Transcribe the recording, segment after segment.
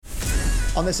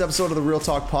On this episode of the Real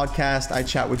Talk podcast, I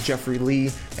chat with Jeffrey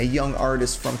Lee, a young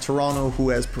artist from Toronto who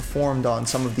has performed on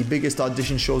some of the biggest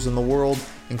audition shows in the world,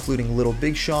 including Little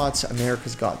Big Shots,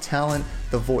 America's Got Talent,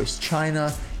 The Voice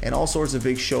China, and all sorts of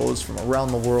big shows from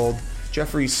around the world.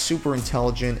 Jeffrey's super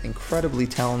intelligent, incredibly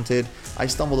talented. I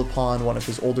stumbled upon one of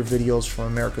his older videos from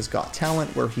America's Got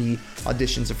Talent where he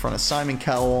auditions in front of Simon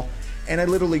Cowell, and I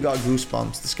literally got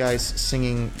goosebumps. This guy's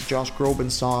singing Josh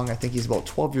Groban's song. I think he's about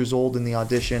 12 years old in the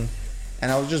audition.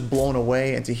 And I was just blown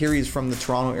away. And to hear he's from the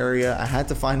Toronto area, I had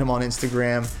to find him on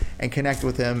Instagram and connect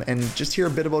with him and just hear a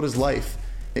bit about his life.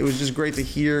 It was just great to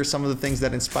hear some of the things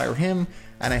that inspire him.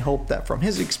 And I hope that from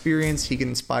his experience, he can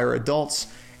inspire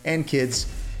adults and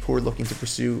kids who are looking to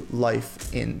pursue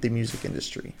life in the music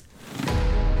industry.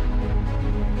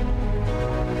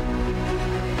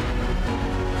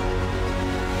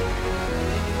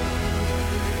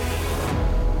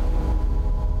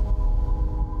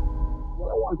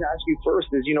 To ask you first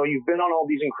is, you've been on all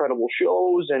these incredible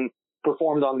shows and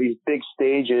performed on these big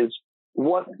stages.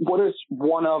 What is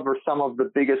one of or some of the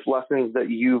biggest lessons that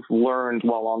you've learned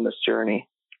while on this journey?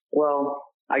 Well,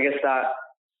 I guess that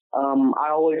I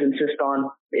always insist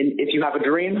on, if you have a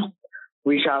dream,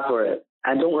 reach out for it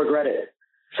and don't regret it.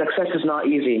 Success is not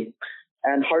easy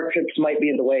and hardships might be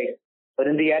in the way, but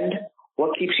in the end,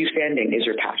 what keeps you standing is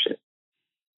your passion.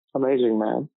 Amazing,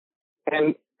 man.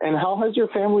 And how has your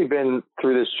family been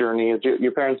through this journey? Has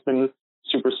your parents been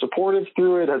super supportive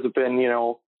through it? Has it been,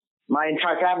 My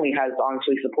entire family has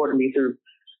honestly supported me through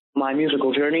my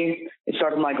musical journey. It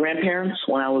started with my grandparents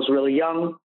when I was really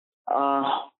young.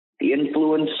 The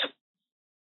influence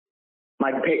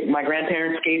my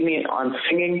grandparents gave me on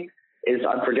singing is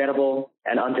unforgettable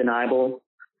and undeniable.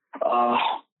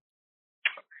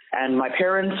 And my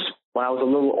parents, when I was a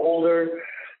little older,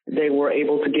 they were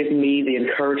able to give me the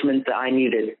encouragement that I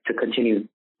needed to continue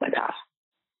my path.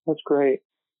 That's great.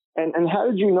 And how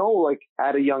did you know,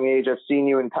 at a young age, I've seen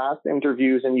you in past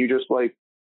interviews and you just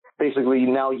basically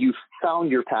now you've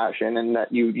found your passion and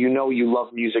that you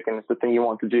love music and it's the thing you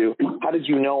want to do. How did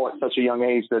you know at such a young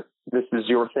age that this is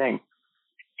your thing?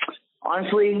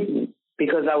 Honestly,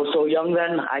 because I was so young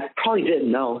then, I probably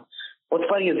didn't know. What's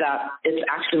funny is that it's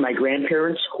actually my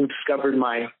grandparents who discovered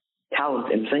my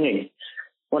talent in singing.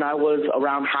 When I was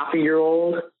around half a year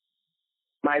old,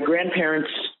 my grandparents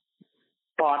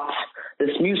bought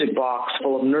this music box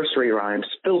full of nursery rhymes,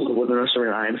 filled with nursery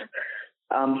rhymes,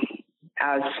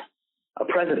 as a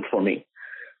present for me.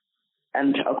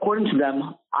 And according to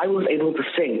them, I was able to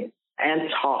sing and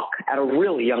talk at a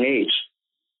really young age.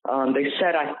 They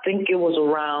said I think it was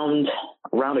around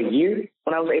a year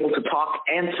when I was able to talk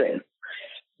and sing.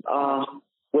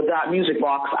 With that music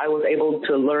box, I was able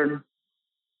to learn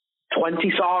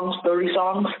 20 songs, 30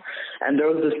 songs. And there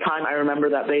was this time I remember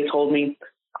that they told me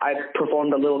I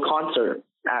performed a little concert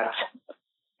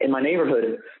in my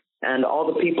neighborhood, and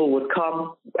all the people would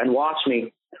come and watch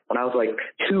me when I was like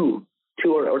two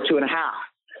or 2.5.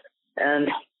 And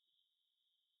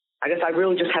I guess I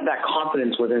really just had that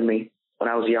confidence within me when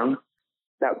I was young,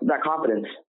 that confidence.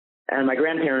 And my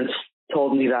grandparents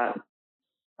told me that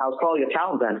I was probably a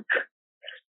talent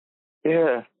then.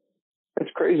 Yeah. It's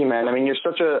crazy, man. I mean, you're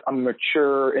such a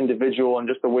mature individual, and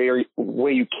just the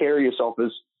way you carry yourself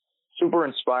is super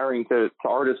inspiring to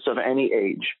artists of any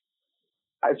age.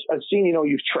 I've seen,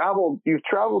 you've traveled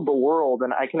the world,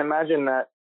 and I can imagine that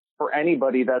for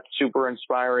anybody that's super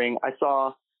inspiring. I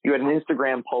saw you had an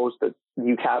Instagram post that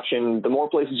you captioned, "The more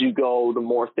places you go, the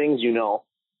more things you know."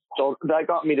 So that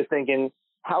got me to thinking,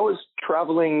 how has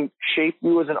traveling shaped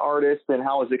you as an artist, and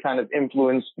how has it kind of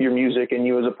influenced your music and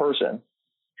you as a person?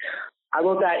 I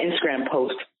wrote that Instagram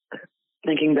post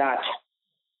thinking that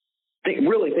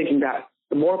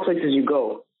the more places you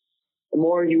go, the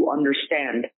more you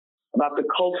understand about the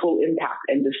cultural impact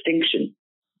and distinction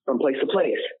from place to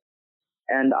place.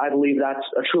 And I believe that's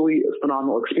a truly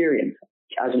phenomenal experience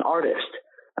as an artist.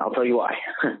 I'll tell you why.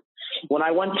 When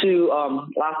I went to,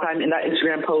 last time in that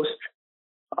Instagram post,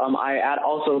 I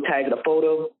also tagged a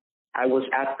photo. I was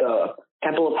at the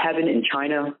Temple of Heaven in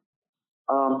China.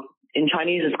 In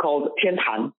Chinese, it's called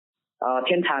Tiantan.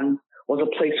 Tiantan was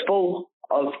a place full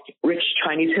of rich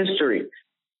Chinese history.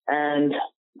 And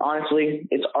honestly,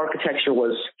 its architecture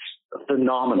was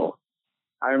phenomenal.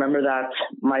 I remember that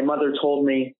my mother told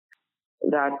me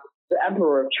that the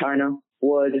emperor of China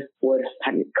would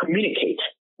communicate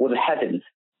with the heavens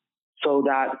so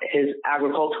that his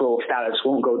agricultural status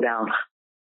won't go down.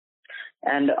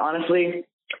 And honestly,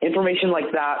 information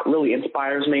like that really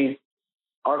inspires me.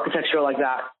 Architecture like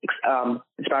that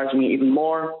inspires me even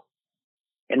more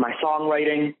in my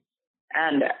songwriting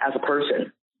and as a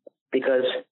person, because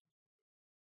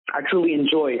I truly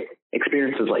enjoy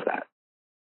experiences like that.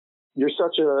 You're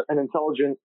such an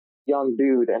intelligent young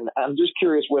dude, and I'm just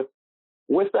curious with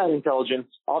that intelligence.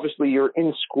 Obviously, you're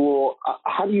in school.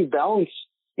 How do you balance,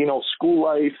 school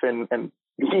life and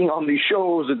being on these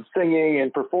shows and singing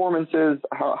and performances?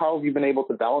 How have you been able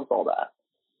to balance all that?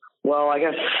 Well, I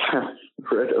guess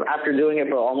after doing it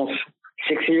for almost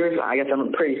 6 years, I guess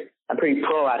I'm pretty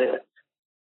pro at it.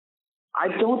 I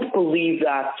don't believe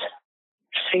that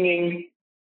singing,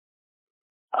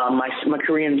 my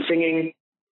career in singing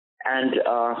and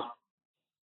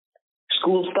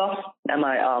school stuff and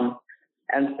my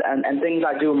and things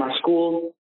I do in my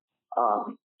school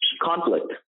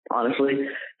conflict, honestly,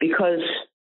 because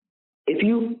if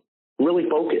you really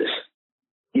focus,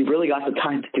 you've really got the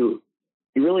time to do it.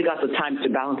 You really got the time to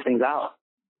balance things out.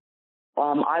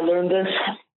 I learned this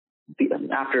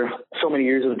after so many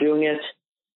years of doing it.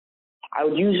 I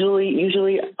would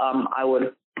usually I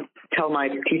would tell my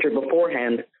teacher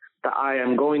beforehand that I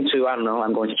am going to, I'm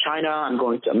going to China, I'm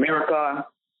going to America,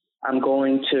 I'm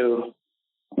going to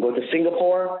go to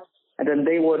Singapore, and then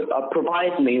they would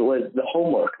provide me with the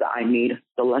homework that I need,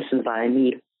 the lessons that I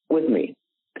need with me.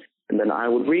 And then I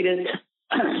would read it,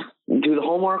 do the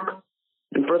homework,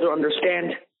 and further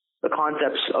understand the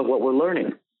concepts of what we're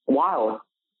learning while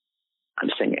I'm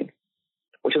singing,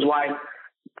 which is why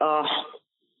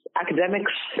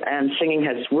academics and singing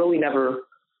has really never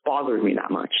bothered me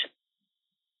that much.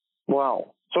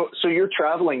 Wow. So you're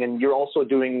traveling and you're also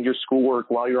doing your schoolwork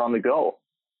while you're on the go.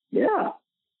 Yeah.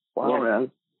 Wow, yeah.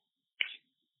 Man.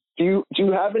 Do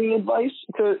you have any advice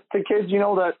to kids,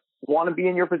 that want to be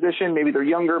in your position? Maybe they're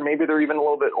younger, maybe they're even a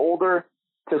little bit older,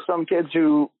 to some kids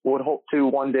who would hope to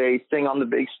one day sing on the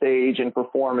big stage and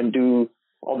perform and do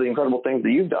all the incredible things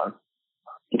that you've done?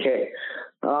 Okay.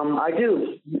 I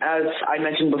do. As I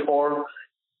mentioned before,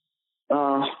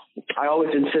 I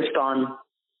always insist on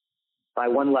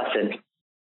one lesson.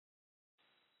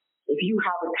 If you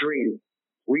have a dream,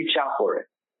 reach out for it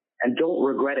and don't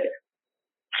regret it.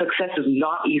 Success is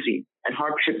not easy and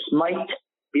hardships might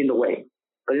be in the way,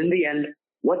 but in the end,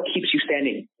 what keeps you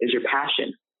standing is your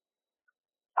passion.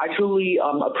 I truly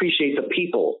appreciate the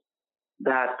people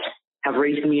that have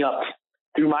raised me up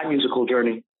through my musical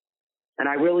journey, and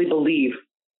I really believe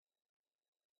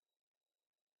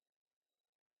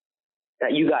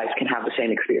that you guys can have the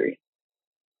same experience.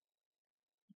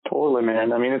 Totally,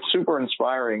 man. I mean, it's super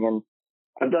inspiring, and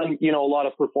I've done, a lot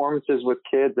of performances with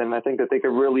kids, and I think that they could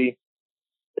really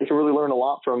learn a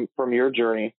lot from your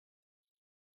journey.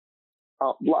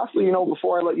 Lastly,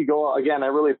 before I let you go, again, I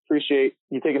really appreciate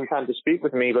you taking the time to speak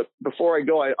with me. But before I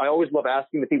go, I always love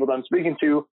asking the people that I'm speaking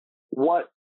to, what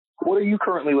are you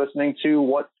currently listening to?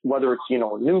 Whether it's,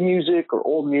 new music or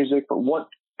old music, or what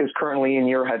is currently in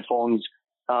your headphones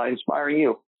inspiring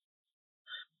you?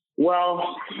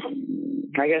 Well,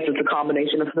 I guess it's a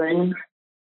combination of things.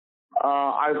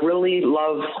 I really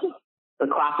love the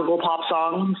classical pop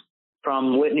songs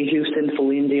from Whitney Houston,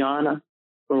 Celine Dion,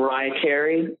 Mariah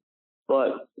Carey.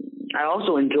 But I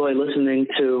also enjoy listening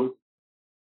to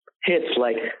hits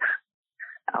like,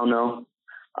 Animals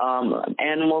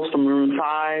from Maroon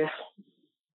 5.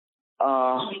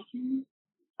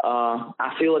 I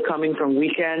Feel It Coming from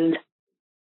Weekend.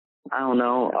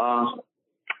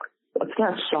 What's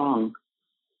that song?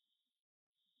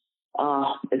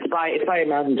 It's by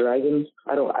Imagine Dragons.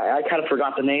 I kind of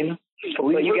forgot the name.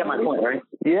 But you get my point, right?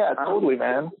 Yeah, totally,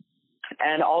 man.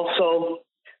 And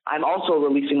I'm also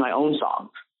releasing my own songs.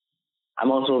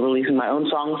 I'm also releasing my own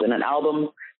songs in an album,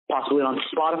 possibly on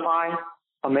Spotify.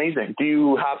 Amazing. Do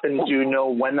you happen to know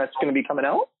when that's going to be coming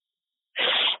out?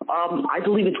 I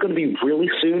believe it's going to be really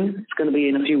soon. It's going to be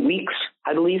in a few weeks,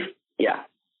 I believe. Yeah,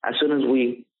 as soon as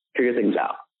we figure things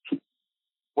out.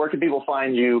 Where can people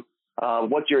find you?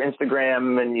 What's your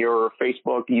Instagram and your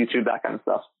Facebook, YouTube, that kind of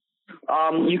stuff?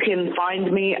 You can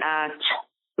find me at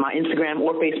my Instagram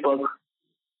or Facebook.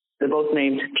 They're both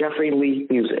named Jeffrey Lee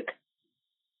Music.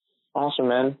 Awesome,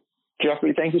 man.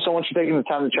 Jeffrey, thank you so much for taking the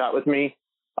time to chat with me.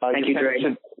 Thank you,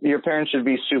 Dre. Your parents should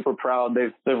be super proud.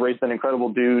 They've raised an incredible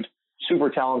dude, super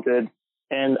talented.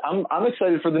 And I'm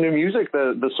excited for the new music,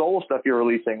 the solo stuff you're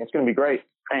releasing. It's going to be great.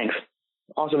 Thanks.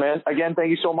 Awesome, man. Again, thank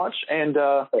you so much. And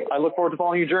I look forward to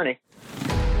following your journey.